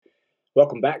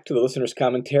Welcome back to the listener's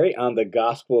commentary on the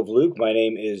Gospel of Luke. My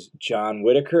name is John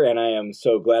Whitaker, and I am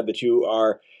so glad that you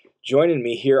are joining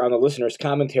me here on the listener's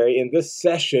commentary. In this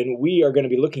session, we are going to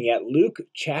be looking at Luke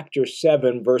chapter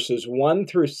 7, verses 1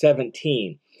 through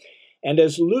 17. And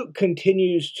as Luke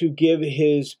continues to give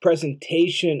his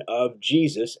presentation of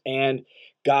Jesus and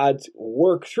God's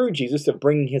work through Jesus of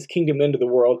bringing his kingdom into the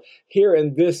world, here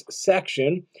in this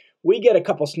section, we get a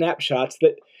couple snapshots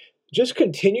that just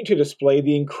continue to display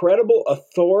the incredible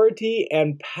authority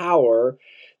and power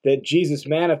that Jesus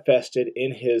manifested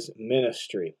in his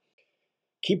ministry.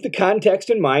 Keep the context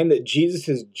in mind that Jesus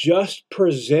has just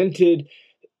presented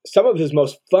some of his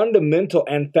most fundamental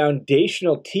and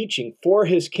foundational teaching for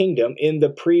his kingdom in the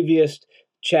previous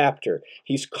chapter.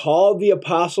 He's called the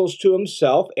apostles to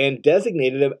himself and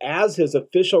designated them as his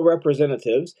official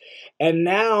representatives. And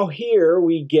now here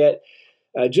we get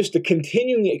just the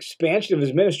continuing expansion of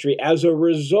his ministry as a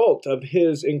result of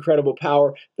his incredible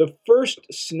power. The first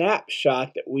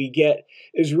snapshot that we get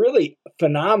is really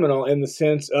phenomenal in the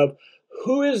sense of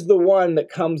who is the one that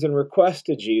comes and requests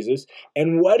to Jesus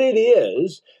and what it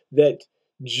is that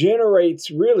generates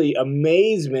really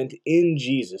amazement in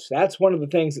Jesus. That's one of the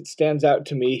things that stands out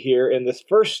to me here in this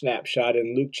first snapshot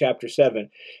in Luke chapter 7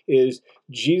 is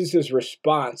Jesus'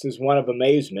 response is one of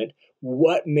amazement.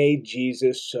 What made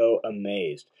Jesus so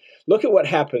amazed? Look at what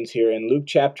happens here in Luke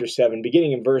chapter 7,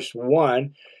 beginning in verse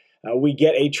 1. We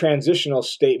get a transitional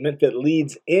statement that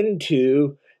leads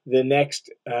into the next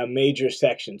major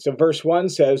section. So verse 1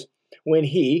 says, when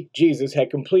he, Jesus, had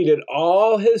completed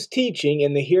all his teaching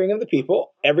in the hearing of the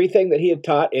people, everything that he had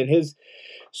taught in his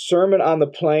Sermon on the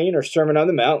Plain or Sermon on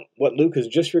the Mount, what Luke has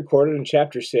just recorded in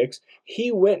chapter 6,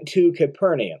 he went to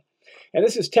Capernaum. And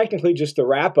this is technically just the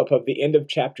wrap-up of the end of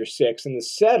chapter 6 and the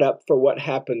setup for what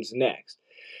happens next.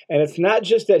 And it's not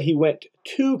just that he went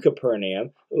to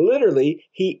Capernaum. Literally,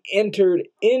 he entered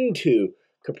into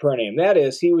Capernaum. That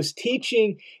is, he was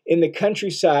teaching in the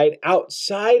countryside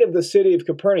outside of the city of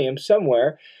Capernaum,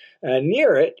 somewhere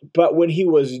near it. But when he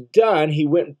was done, he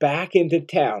went back into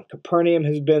town. Capernaum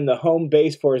has been the home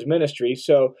base for his ministry.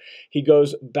 So he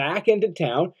goes back into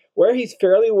town where he's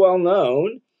fairly well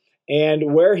known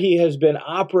and where he has been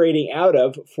operating out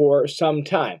of for some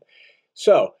time.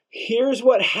 So here's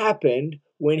what happened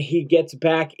when he gets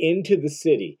back into the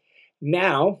city.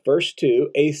 Now, verse 2,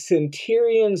 a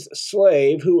centurion's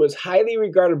slave who was highly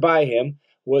regarded by him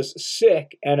was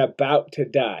sick and about to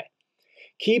die.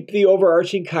 Keep the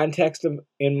overarching context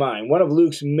in mind. One of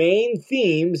Luke's main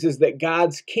themes is that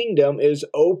God's kingdom is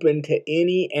open to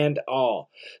any and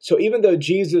all. So even though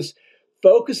Jesus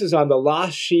focuses on the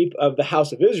lost sheep of the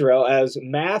house of Israel, as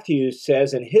Matthew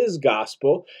says in his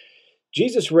gospel,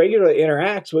 Jesus regularly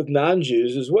interacts with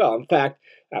non-Jews as well. In fact,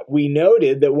 we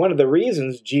noted that one of the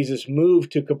reasons Jesus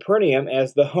moved to Capernaum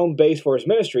as the home base for his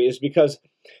ministry is because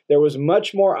there was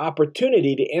much more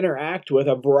opportunity to interact with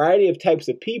a variety of types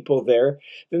of people there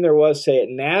than there was, say, at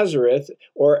Nazareth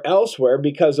or elsewhere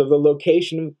because of the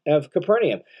location of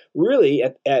Capernaum. Really,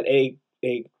 at a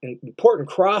important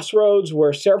crossroads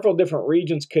where several different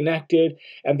regions connected,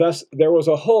 and thus there was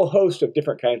a whole host of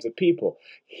different kinds of people.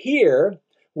 Here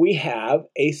we have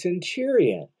a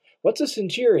centurion. What's a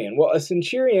centurion? Well, a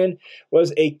centurion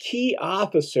was a key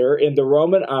officer in the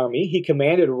Roman army. He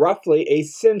commanded roughly a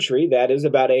century, that is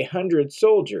about 100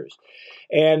 soldiers.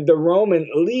 And the Roman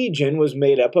legion was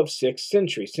made up of 6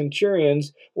 centuries.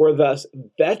 Centurions were thus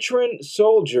veteran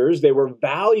soldiers. They were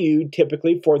valued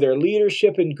typically for their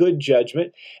leadership and good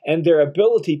judgment and their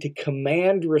ability to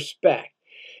command respect.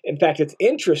 In fact, it's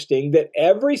interesting that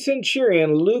every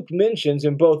centurion Luke mentions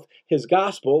in both his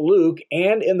gospel, Luke,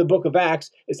 and in the book of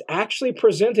Acts is actually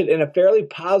presented in a fairly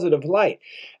positive light.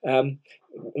 In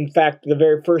fact, the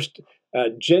very first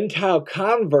Gentile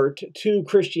convert to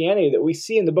Christianity that we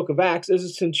see in the book of Acts is a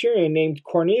centurion named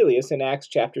Cornelius in Acts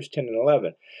chapters 10 and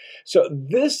 11. So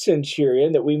this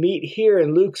centurion that we meet here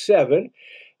in Luke 7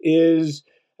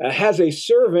 has a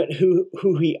servant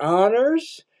who he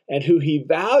honors and who he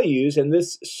values, and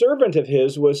this servant of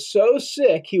his was so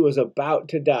sick he was about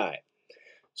to die.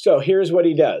 So here's what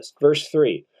he does. Verse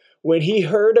 3. When he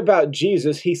heard about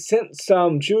Jesus, he sent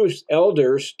some Jewish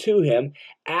elders to him,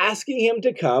 asking him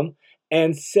to come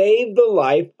and save the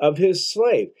life of his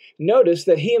slave. Notice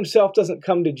that he himself doesn't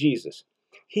come to Jesus.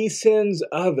 He sends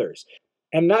others.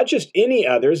 And not just any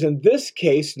others. In this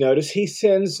case, notice he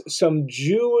sends some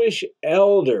Jewish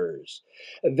elders.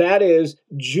 That is,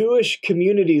 Jewish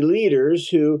community leaders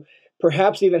who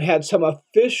perhaps even had some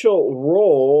official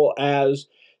role as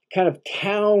kind of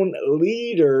town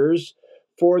leaders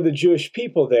for the Jewish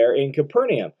people there in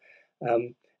Capernaum.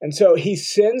 And so he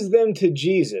sends them to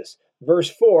Jesus. Verse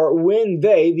 4, when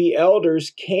they, the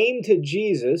elders, came to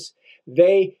Jesus,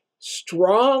 they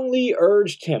strongly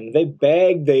urged him. They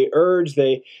begged, they urged,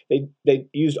 they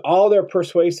used all their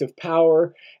persuasive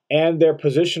power and their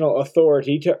positional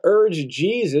authority to urge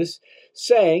Jesus,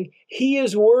 saying, he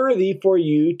is worthy for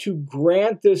you to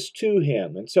grant this to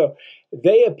him. And so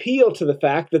they appeal to the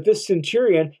fact that this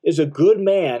centurion is a good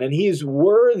man and he's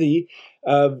worthy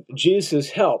of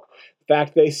Jesus' help. In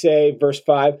fact, they say, verse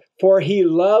 5, for he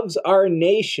loves our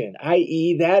nation,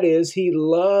 i.e., that is, he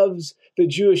loves the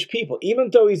Jewish people, even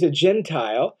though he's a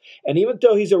Gentile, and even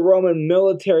though he's a Roman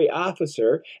military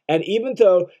officer, and even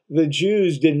though the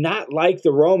Jews did not like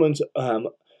the Romans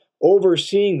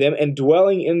overseeing them and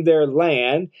dwelling in their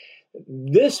land,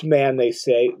 this man, they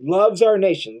say, loves our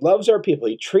nation, loves our people.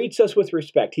 He treats us with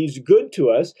respect. He's good to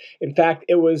us. In fact,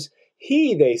 it was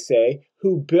he, they say,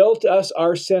 who built us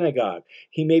our synagogue.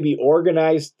 He maybe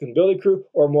organized the building crew,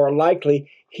 or more likely,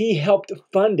 he helped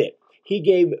fund it. He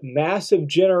gave massive,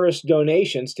 generous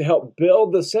donations to help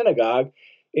build the synagogue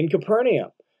in Capernaum.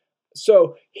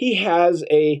 So he has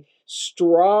a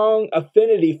strong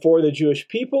affinity for the Jewish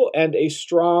people and a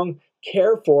strong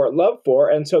care for, love for.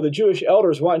 And so the Jewish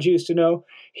elders want Jesus to know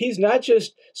he's not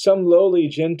just some lowly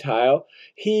Gentile.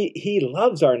 He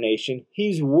loves our nation.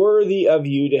 He's worthy of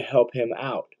you to help him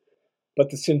out. But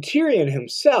the centurion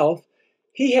himself,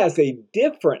 he has a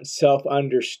different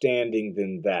self-understanding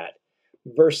than that.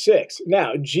 Verse 6,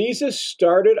 now Jesus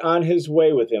started on his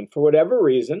way with him. For whatever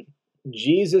reason,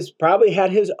 Jesus probably had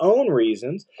his own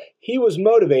reasons. He was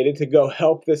motivated to go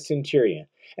help the centurion.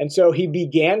 And so he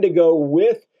began to go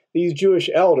with these Jewish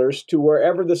elders to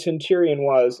wherever the centurion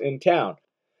was in town.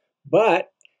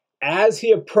 But as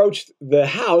he approached the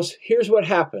house, here's what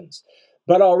happens.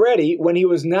 But already, when he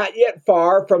was not yet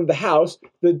far from the house,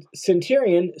 the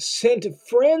centurion sent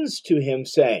friends to him,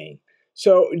 saying,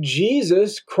 so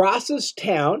Jesus crosses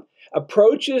town,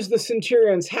 approaches the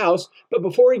centurion's house, but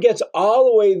before he gets all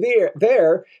the way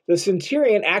there, the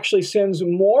centurion actually sends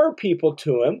more people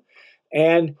to him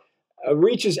and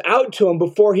reaches out to him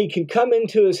before he can come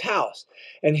into his house.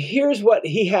 And here's what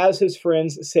he has his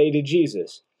friends say to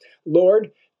Jesus.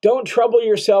 Lord, don't trouble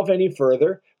yourself any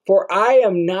further, for I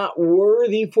am not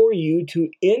worthy for you to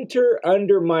enter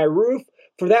under my roof.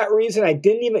 For that reason, I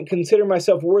didn't even consider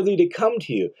myself worthy to come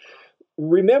to you.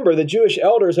 Remember, the Jewish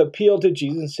elders appealed to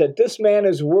Jesus and said, this man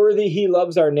is worthy, he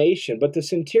loves our nation. But the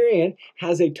centurion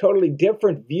has a totally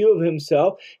different view of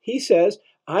himself. He says,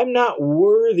 I'm not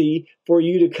worthy for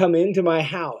you to come into my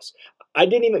house. I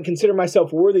didn't even consider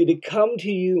myself worthy to come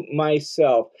to you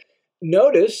myself.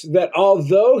 Notice that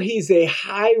although he's a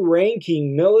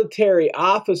high-ranking military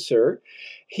officer,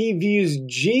 he views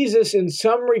Jesus in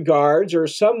some regards or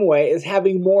some way as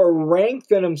having more rank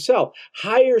than himself,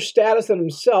 higher status than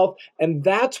himself, and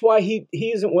that's why he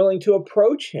isn't willing to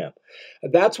approach him.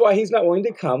 That's why he's not willing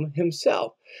to come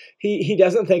himself. He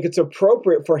doesn't think it's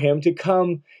appropriate for him to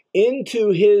come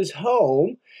into his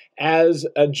home as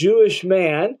a Jewish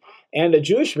man, and a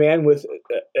Jewish man with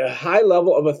a high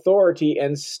level of authority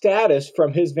and status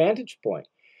from his vantage point.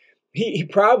 He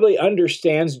probably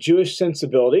understands Jewish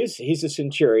sensibilities. He's a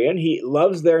centurion. He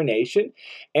loves their nation.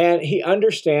 And he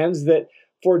understands that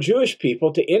for Jewish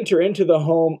people to enter into the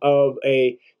home of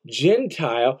a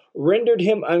Gentile rendered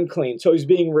him unclean. So he's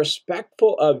being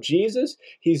respectful of Jesus.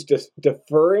 He's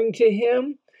deferring to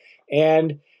him.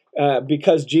 And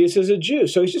because Jesus is a Jew.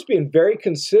 So he's just being very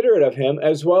considerate of him,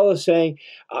 as well as saying,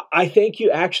 I think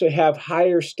you actually have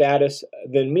higher status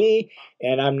than me,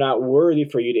 and I'm not worthy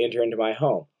for you to enter into my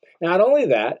home. Not only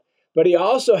that, but he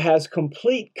also has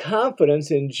complete confidence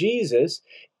in Jesus,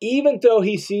 even though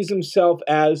he sees himself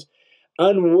as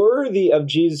unworthy of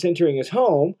Jesus entering his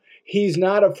home. He's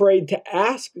not afraid to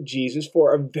ask Jesus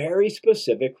for a very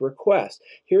specific request.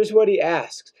 Here's what he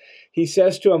asks. He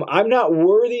says to him, I'm not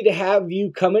worthy to have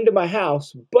you come into my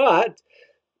house, but,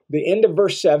 the end of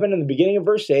verse 7 and the beginning of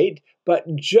verse 8, but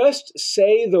just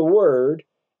say the word,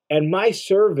 and my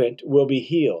servant will be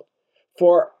healed.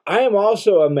 For I am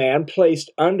also a man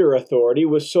placed under authority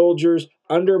with soldiers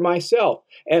under myself.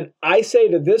 And I say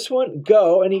to this one,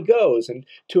 go, and he goes. And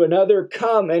to another,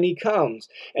 come, and he comes.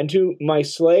 And to my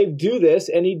slave, do this,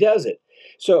 and he does it.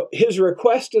 So his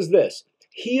request is this,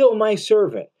 heal my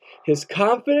servant. His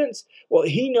confidence, well,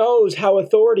 he knows how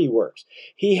authority works.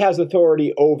 He has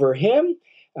authority over him,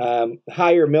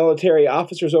 higher military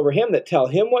officers over him that tell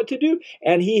him what to do,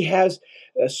 and he has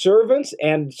servants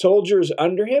and soldiers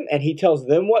under him, and he tells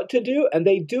them what to do, and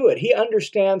they do it. He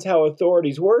understands how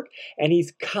authorities work, and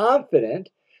he's confident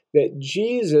that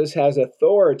Jesus has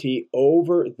authority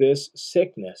over this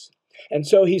sickness. And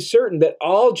so he's certain that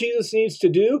all Jesus needs to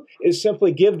do is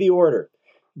simply give the order.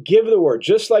 give the word.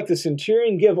 Just like the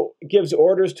centurion gives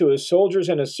orders to his soldiers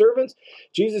and his servants,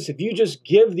 Jesus, if you just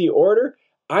give the order,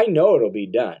 I know it'll be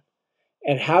done.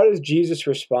 And how does Jesus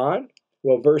respond?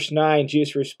 Well, verse 9,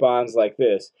 Jesus responds like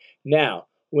this. Now,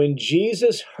 when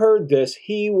Jesus heard this,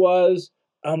 he was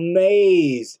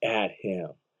amazed at him.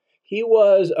 He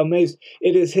was amazed.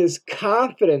 It is his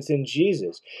confidence in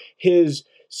Jesus, his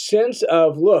sense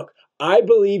of, look, I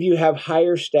believe you have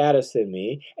higher status than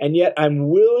me, and yet I'm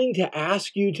willing to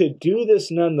ask you to do this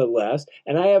nonetheless,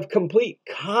 and I have complete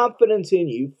confidence in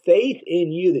you, faith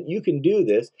in you that you can do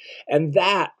this, and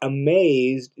that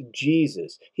amazed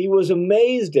Jesus. He was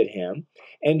amazed at him,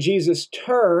 and Jesus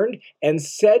turned and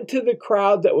said to the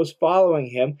crowd that was following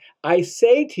him, I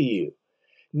say to you,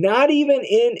 not even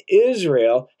in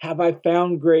Israel have I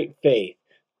found great faith.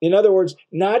 In other words,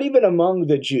 not even among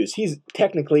the Jews. He's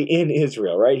technically in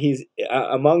Israel, right? He's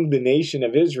among the nation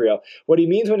of Israel. What he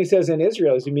means when he says in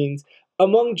Israel is he means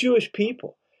among Jewish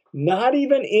people. Not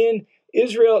even in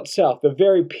Israel itself, the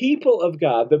very people of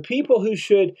God, the people who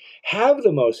should have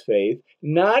the most faith,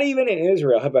 not even in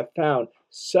Israel have I found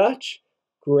such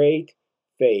great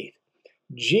faith.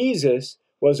 Jesus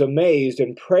was amazed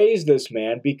and praised this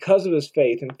man because of his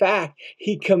faith. In fact,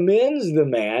 he commends the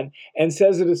man and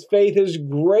says that his faith is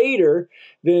greater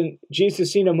than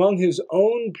Jesus seen among his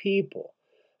own people.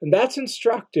 And that's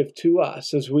instructive to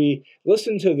us as we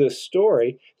listen to this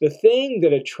story. The thing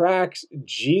that attracts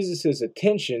Jesus'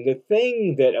 attention, the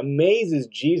thing that amazes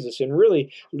Jesus and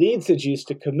really leads to Jesus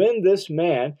to commend this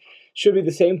man should be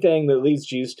the same thing that leads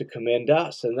Jesus to commend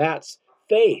us, and that's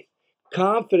faith.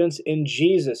 Confidence in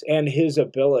Jesus and his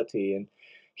ability. And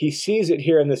he sees it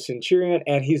here in the centurion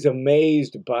and he's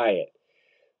amazed by it.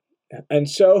 And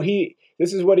so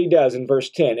this is what he does in verse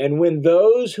 10. And when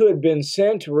those who had been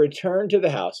sent returned to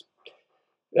the house,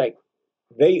 like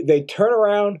they turn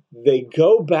around, they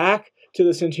go back to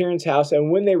the centurion's house,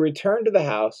 and when they returned to the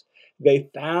house, they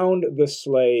found the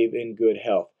slave in good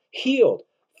health, healed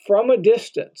from a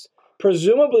distance.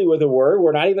 Presumably with a word.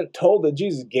 We're not even told that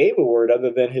Jesus gave a word other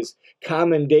than his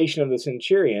commendation of the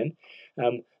centurion.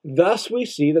 Thus we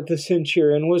see that the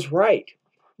centurion was right.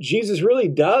 Jesus really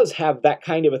does have that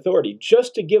kind of authority,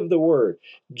 just to give the word,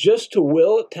 just to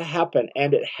will it to happen,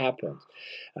 and it happens.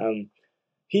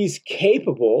 He's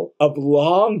capable of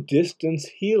long-distance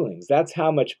healings. That's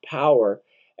how much power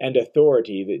and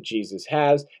authority that Jesus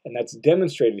has, and that's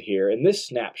demonstrated here in this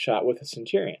snapshot with the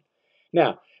centurion.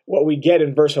 Now, what we get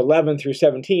in verse 11 through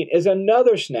 17 is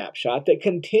another snapshot that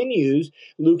continues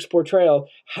Luke's portrayal,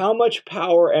 how much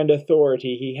power and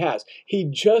authority he has. He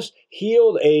just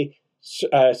healed a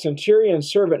centurion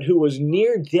servant who was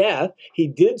near death. He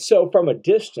did so from a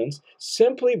distance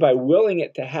simply by willing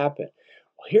it to happen.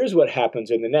 Well, here's what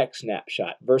happens in the next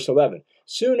snapshot, verse 11.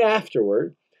 Soon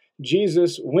afterward,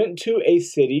 Jesus went to a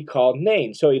city called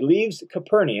Nain. So he leaves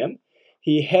Capernaum.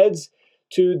 He heads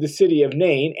to the city of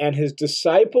Nain, and his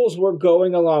disciples were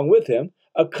going along with him,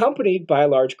 accompanied by a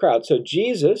large crowd. So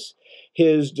Jesus,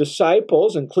 his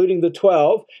disciples, including the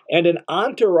 12, and an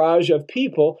entourage of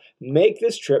people make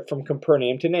this trip from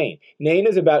Capernaum to Nain. Nain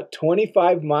is about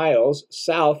 25 miles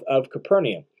south of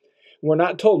Capernaum. We're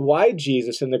not told why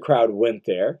Jesus and the crowd went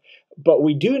there, but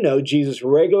we do know Jesus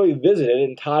regularly visited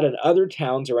and taught in other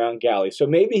towns around Galilee. So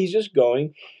maybe he's just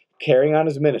going, carrying on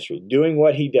his ministry, doing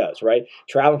what he does, right?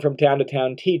 Traveling from town to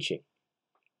town, teaching.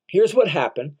 Here's what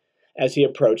happened as he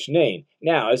approached Nain.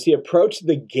 Now, as he approached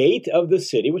the gate of the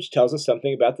city, which tells us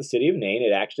something about the city of Nain,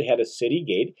 it actually had a city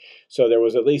gate, so there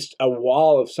was at least a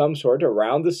wall of some sort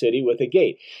around the city with a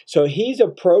gate. So he's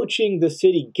approaching the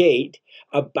city gate,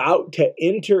 about to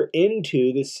enter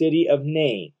into the city of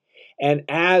Nain. And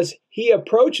as he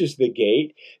approaches the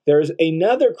gate, there's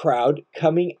another crowd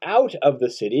coming out of the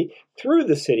city through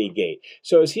the city gate.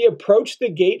 So as he approached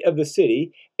the gate of the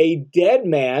city, a dead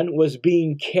man was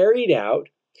being carried out,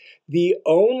 the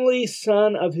only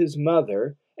son of his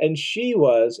mother, and she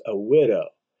was a widow.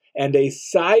 And a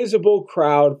sizable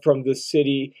crowd from the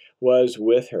city was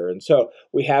with her. And so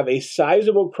we have a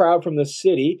sizable crowd from the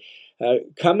city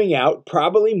coming out,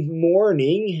 probably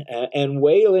mourning and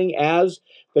wailing as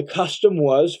the custom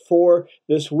was for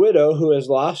this widow who has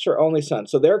lost her only son.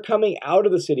 So they're coming out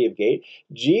of the city of Gate.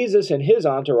 Jesus and his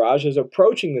entourage is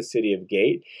approaching the city of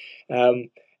Gate, and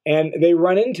they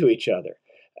run into each other.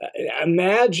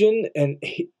 Imagine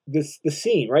the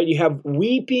scene, right? You have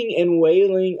weeping and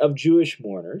wailing of Jewish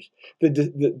mourners.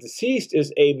 The deceased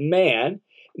is a man.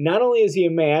 Not only is he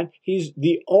a man, he's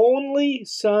the only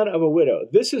son of a widow.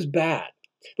 This is bad.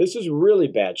 This is really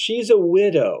bad. She's a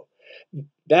widow.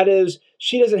 That is,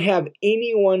 she doesn't have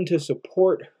anyone to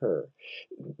support her.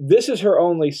 This is her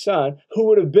only son, who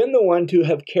would have been the one to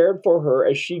have cared for her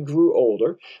as she grew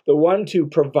older, the one to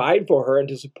provide for her and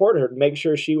to support her, to make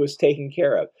sure she was taken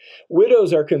care of.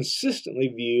 Widows are consistently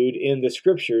viewed in the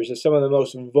scriptures as some of the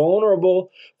most vulnerable,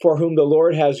 for whom the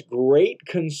Lord has great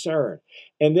concern.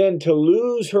 And then to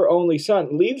lose her only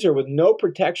son leaves her with no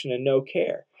protection and no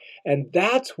care. And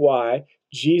that's why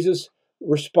Jesus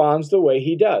responds the way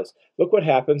he does. Look what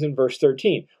happens in verse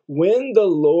 13. When the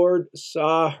Lord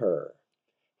saw her,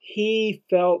 he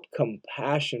felt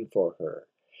compassion for her.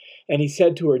 And he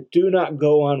said to her, do not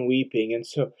go on weeping. And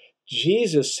so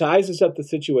Jesus sizes up the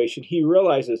situation. He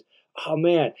realizes, oh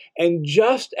man, and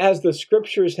just as the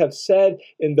scriptures have said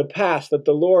in the past that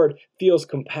the Lord feels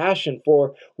compassion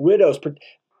for widows,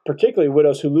 particularly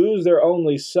widows who lose their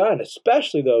only son,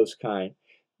 especially those kind,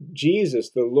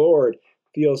 Jesus, the Lord,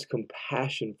 feels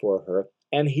compassion for her,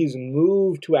 and he's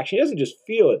moved to action. He doesn't just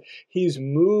feel it, he's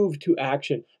moved to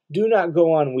action. Do not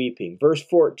go on weeping. Verse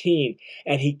 14,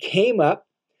 and he came up,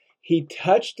 he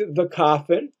touched the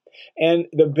coffin, and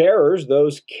the bearers,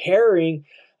 those carrying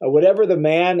whatever the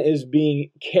man is being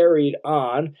carried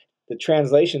on, the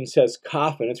translation says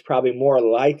coffin, it's probably more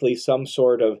likely some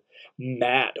sort of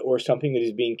mat or something that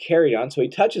is being carried on. So he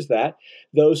touches that.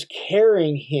 Those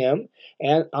carrying him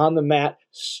and on the mat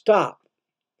stop.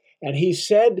 And he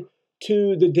said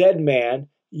to the dead man,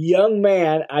 young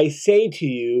man, I say to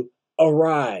you,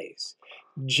 arise.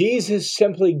 Jesus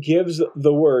simply gives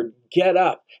the word, get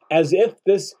up, as if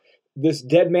this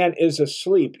dead man is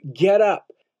asleep. Get up.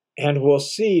 And we'll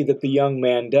see that the young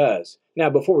man does. Now,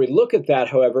 before we look at that,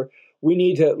 however, we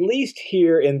need to at least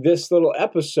hear in this little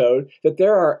episode that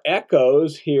there are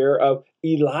echoes here of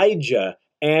Elijah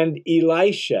and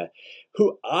Elisha,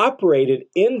 who operated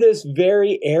in this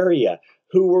very area,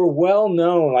 who were well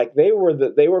known, like they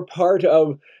were part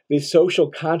of the social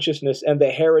consciousness and the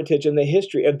heritage and the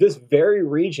history of this very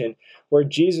region where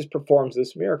Jesus performs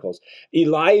these miracles.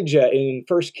 Elijah in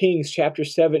 1 Kings chapter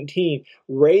 17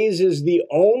 raises the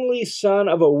only son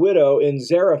of a widow in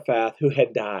Zarephath who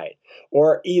had died.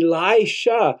 Or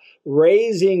Elisha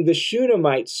raising the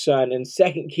Shunammite's son in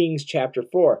 2 Kings chapter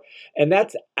 4. And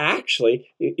that's actually,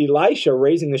 Elisha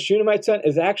raising the Shunammite's son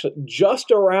is actually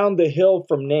just around the hill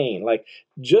from Nain, like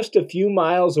just a few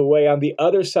miles away on the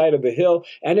other side of the hill.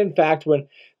 And in fact, when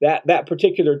that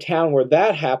particular town where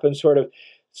that happened sort of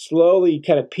slowly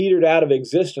kind of petered out of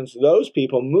existence, those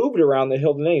people moved around the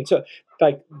hill to Nain. So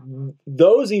like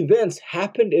those events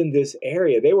happened in this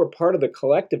area. They were part of the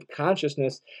collective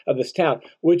consciousness of this town,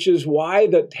 which is why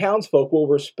the townsfolk will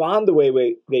respond the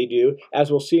way they do,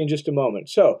 as we'll see in just a moment.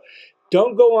 So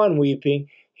don't go on weeping.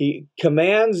 He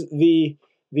commands the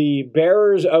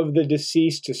bearers of the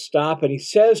deceased to stop, and he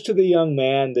says to the young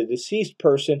man, the deceased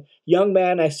person, young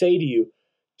man, I say to you,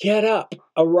 get up,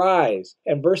 arise.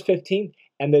 And verse 15,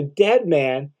 and the dead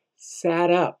man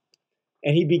sat up.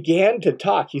 And he began to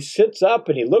talk. He sits up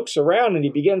and he looks around and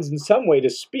he begins in some way to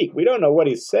speak. We don't know what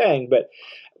he's saying, but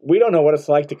we don't know what it's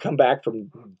like to come back from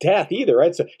death either,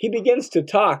 right? So he begins to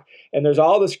talk, and there's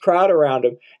all this crowd around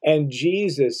him, and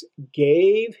Jesus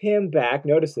gave him back.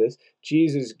 Notice this.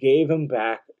 Jesus gave him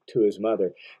back to his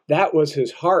mother. That was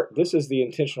his heart. This is the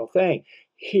intentional thing.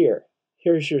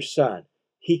 Here's your son.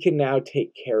 He can now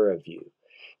take care of you.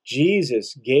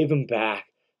 Jesus gave him back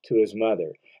to his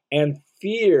mother, and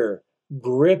fear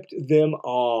gripped them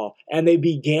all, and they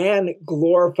began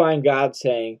glorifying God,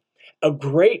 saying, a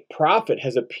great prophet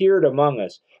has appeared among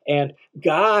us, and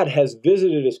God has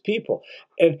visited his people.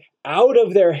 And out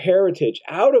of their heritage,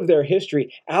 out of their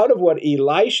history, out of what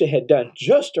Elisha had done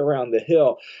just around the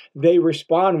hill, they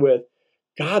respond with,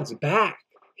 God's back.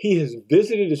 He has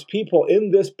visited his people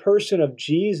in this person of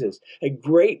Jesus. A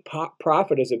great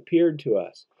prophet has appeared to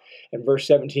us. And verse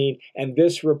 17, and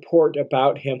this report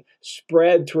about him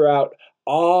spread throughout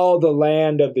all the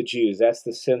land of the Jews. That's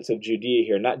the sense of Judea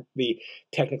here, not the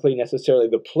technically necessarily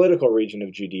the political region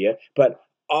of Judea, but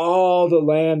all the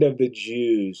land of the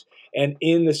Jews and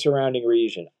in the surrounding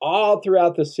region, all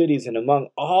throughout the cities and among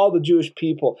all the Jewish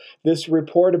people. This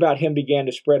report about him began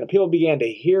to spread, and people began to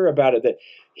hear about it, that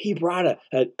he brought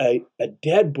a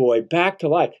dead boy back to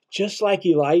life, just like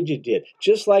Elijah did,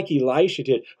 just like Elisha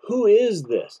did. Who is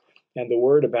this? And the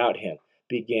word about him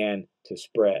began to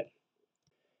spread.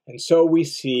 And so we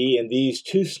see in these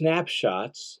two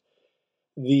snapshots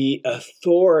the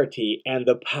authority and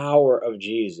the power of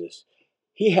Jesus.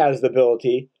 He has the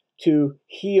ability to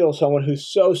heal someone who's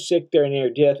so sick they're near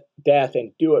death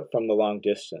and do it from the long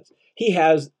distance. He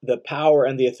has the power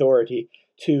and the authority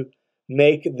to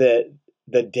make the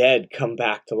dead come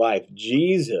back to life.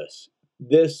 Jesus,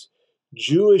 this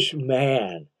Jewish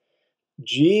man,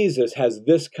 Jesus has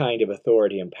this kind of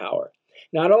authority and power.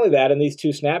 Not only that, in these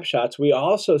two snapshots, we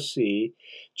also see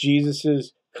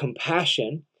Jesus's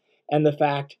compassion and the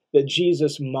fact that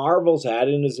Jesus marvels at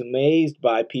and is amazed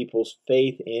by people's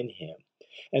faith in him.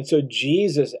 And so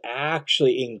Jesus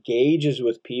actually engages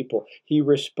with people. He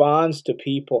responds to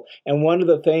people. And one of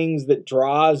the things that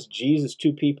draws Jesus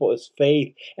to people is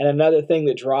faith. And another thing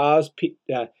that draws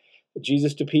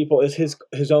Jesus to people is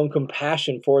his own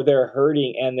compassion for their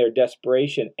hurting and their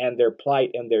desperation and their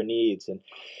plight and their needs.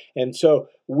 And so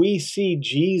we see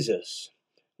Jesus.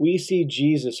 We see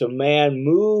Jesus, a man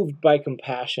moved by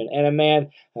compassion and a man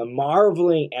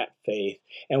marveling at faith.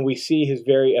 And we see his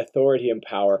very authority and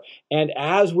power. And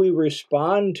as we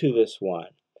respond to this one,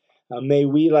 may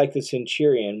we, like the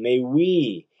centurion, may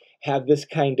we have this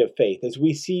kind of faith. As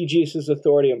we see Jesus'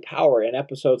 authority and power in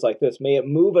episodes like this, may it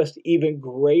move us to even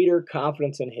greater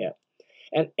confidence in him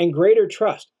and greater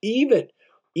trust. Even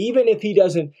if he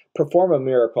doesn't perform a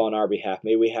miracle on our behalf,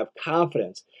 may we have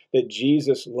confidence that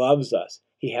Jesus loves us.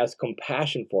 He has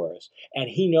compassion for us, and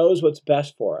he knows what's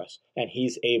best for us, and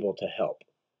he's able to help.